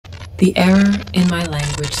The error in my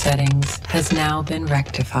language settings has now been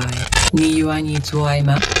rectified. In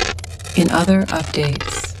other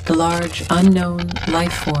updates, the large unknown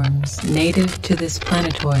life forms native to this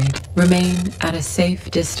planetoid remain at a safe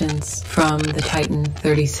distance from the Titan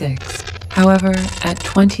 36. However, at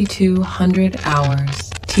 2200 hours,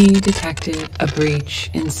 T detected a breach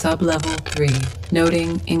in sublevel 3,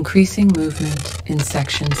 noting increasing movement in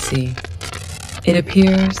Section C. It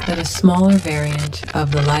appears that a smaller variant of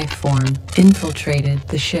the life form infiltrated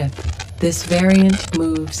the ship. This variant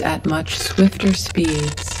moves at much swifter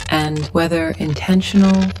speeds and, whether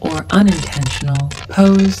intentional or unintentional,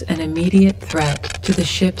 pose an immediate threat to the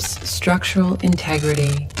ship's structural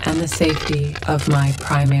integrity and the safety of my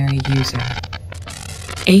primary user.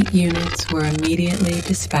 8 units were immediately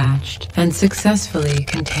dispatched and successfully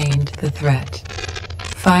contained the threat.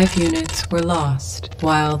 5 units were lost,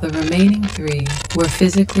 while the remaining 3 were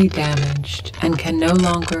physically damaged and can no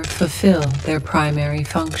longer fulfill their primary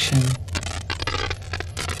function.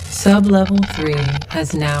 Sub-level 3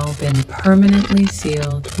 has now been permanently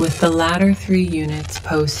sealed, with the latter 3 units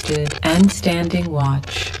posted and standing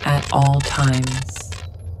watch at all times.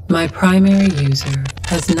 My primary user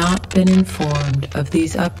has not been informed of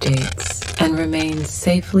these updates and remains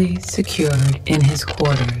safely secured in his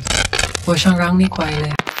quarters. 我想让你快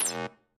乐